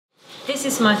This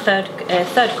is my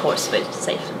third course with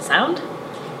Safe and Sound,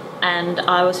 and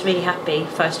I was really happy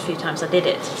first few times I did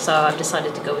it, so I've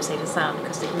decided to go with Safe and Sound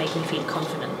because it made me feel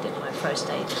confident in my first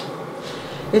aid.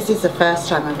 This is the first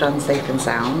time I've done Safe and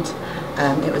Sound.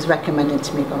 It was recommended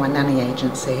to me by my nanny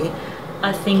agency.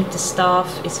 I think the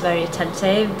staff is very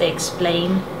attentive. They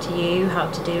explain to you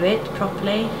how to do it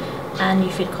properly, and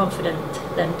you feel confident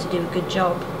then to do a good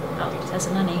job out as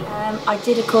a nanny. I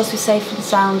did a course with Safe and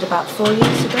Sound about 4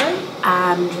 years ago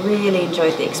and really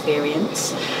enjoyed the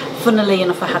experience. Funnily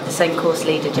enough, I had the same course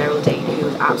leader, Geraldine, who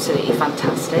was absolutely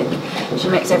fantastic. She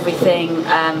makes everything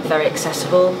very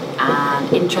accessible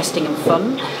and interesting and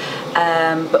fun,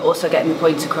 but also getting the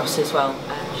point across as well.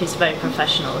 She's very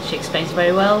professional. She explains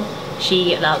very well.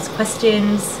 She allows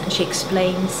questions, and she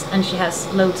explains, and she has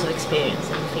loads of experience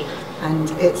in the field.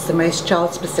 And it's the most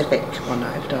child-specific one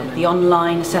I've done. The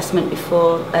online assessment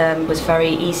before was very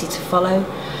easy to follow,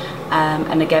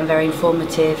 and again very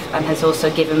informative, and has also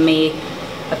given me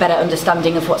a better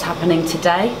understanding of what's happening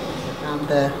today. And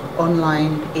the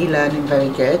online e-learning very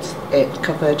good. It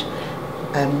covered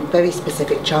very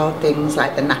specific child things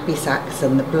like the nappy sacks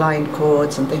and the blind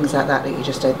cords and things like that you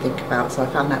just don't think about. So I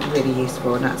found that really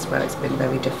useful, and that's where it's been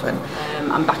very different.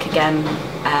 I'm back again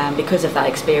because of that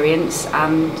experience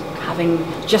and having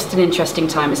just an interesting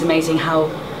time. It's amazing how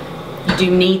you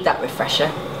do need that refresher,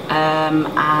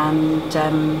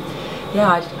 yeah,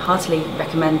 I'd heartily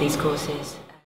recommend these courses.